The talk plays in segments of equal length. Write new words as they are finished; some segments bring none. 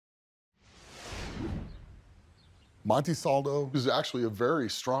Monty Saldo was actually a very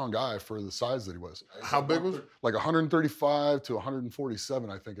strong guy for the size that he was. How big was? Like 135 to 147,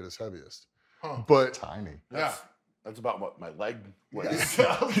 I think, at his heaviest. Huh. But Tiny. Yeah. That's about what my leg weighs.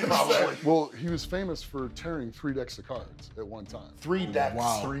 probably. Well, he was famous for tearing 3 decks of cards at one time. 3 decks.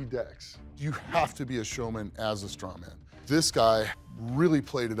 Wow. 3 decks. You have to be a showman as a strongman. This guy really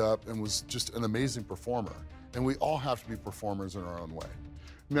played it up and was just an amazing performer. And we all have to be performers in our own way.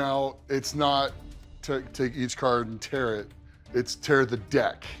 Now, it's not take each card and tear it. It's tear the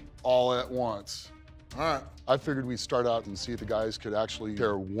deck all at once. All right. I figured we'd start out and see if the guys could actually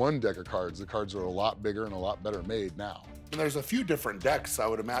tear 1 deck of cards. The cards are a lot bigger and a lot better made now. And there's a few different decks. I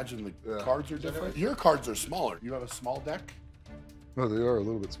would imagine the cards are different. Your cards are smaller. You have a small deck? No, they are a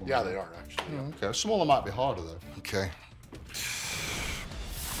little bit smaller. Yeah, they are actually. Okay, a smaller might be harder though. Okay.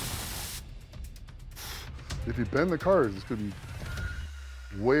 If you bend the cards, it's gonna be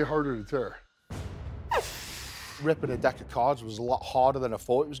way harder to tear. Ripping a deck of cards was a lot harder than I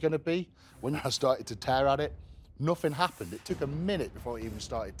thought it was going to be. When I started to tear at it, nothing happened. It took a minute before it even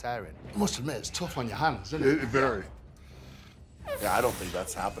started tearing. I must admit, it's tough on your hands, isn't it? Very. Yeah, I don't think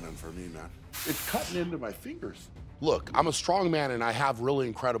that's happening for me, man. It's cutting into my fingers. Look, I'm a strong man and I have really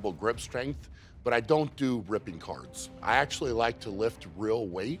incredible grip strength, but I don't do ripping cards. I actually like to lift real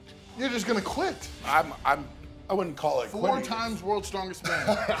weight. You're just gonna quit. I wouldn't call it 4 quitting. times world's strongest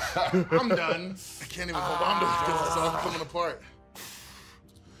man. I'm done. I can't even hold on to it because it's all coming apart.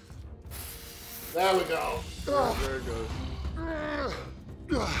 There we go. There it goes.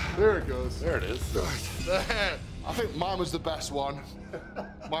 There it goes. There it is. I think mine was the best one.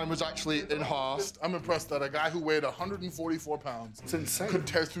 Mine was actually enhanced. I'm impressed that a guy who weighed 144 pounds It's insane. could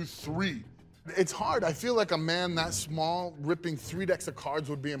tear through 3. It's hard. I feel like a man that small ripping 3 decks of cards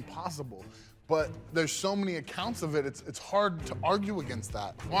would be impossible. But there's so many accounts of it, it's hard to argue against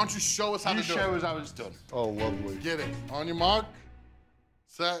that. Why don't you show us how to do it? You show us how it's done. Oh, lovely. Get it. On your mark,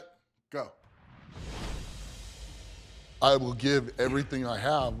 set, go. I will give everything I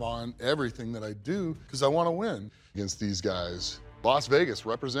have on everything that I do because I want to win against these guys. Las Vegas,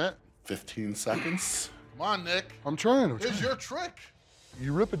 represent. 15 seconds. Come on, Nick. I'm trying. Here's your trick.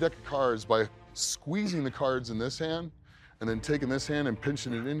 You rip a deck of cards by squeezing the cards in this hand and then taking this hand and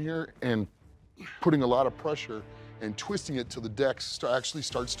pinching it in here and putting a lot of pressure and twisting it till the deck actually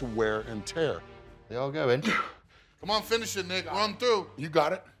starts to wear and tear. They all go in. Come on, finish it, Nick. Run through. You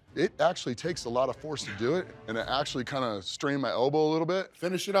got it. It actually takes a lot of force to do it, and it actually kind of strained my elbow a little bit.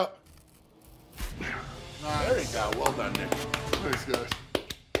 Finish it up. Nice. There you go. Well done, Nick. Thanks, guys.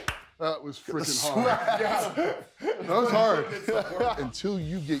 That was freaking hard. That was hard. Until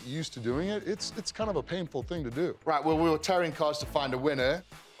you get used to doing it, it's kind of a painful thing to do. Right, well, we were tearing cards to find a winner.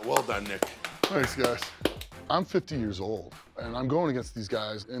 Well done, Nick. Thanks, guys. I'm 50 years old, and I'm going against these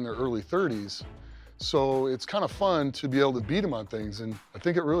guys in their early 30s. So it's kind of fun to be able to beat them on things, and I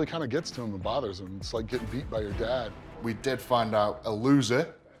think it really kind of gets to them and bothers them. It's like getting beat by your dad. We did find out a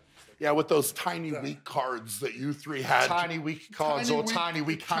loser. Yeah, with those tiny, weak cards that you 3 had. Tiny, weak cards or tiny,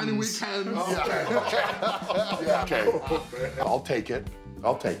 weak hands. Tiny, weak hands. Yeah. Okay. I'll take it.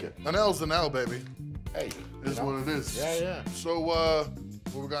 I'll take it. An L's an L, baby. Hey. Is what it is. Yeah. So, what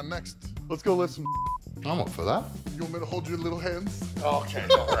we got next? Let's go lift some. I'm up for that. You want me to hold your little hands? Okay,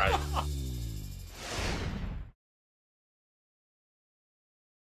 all right.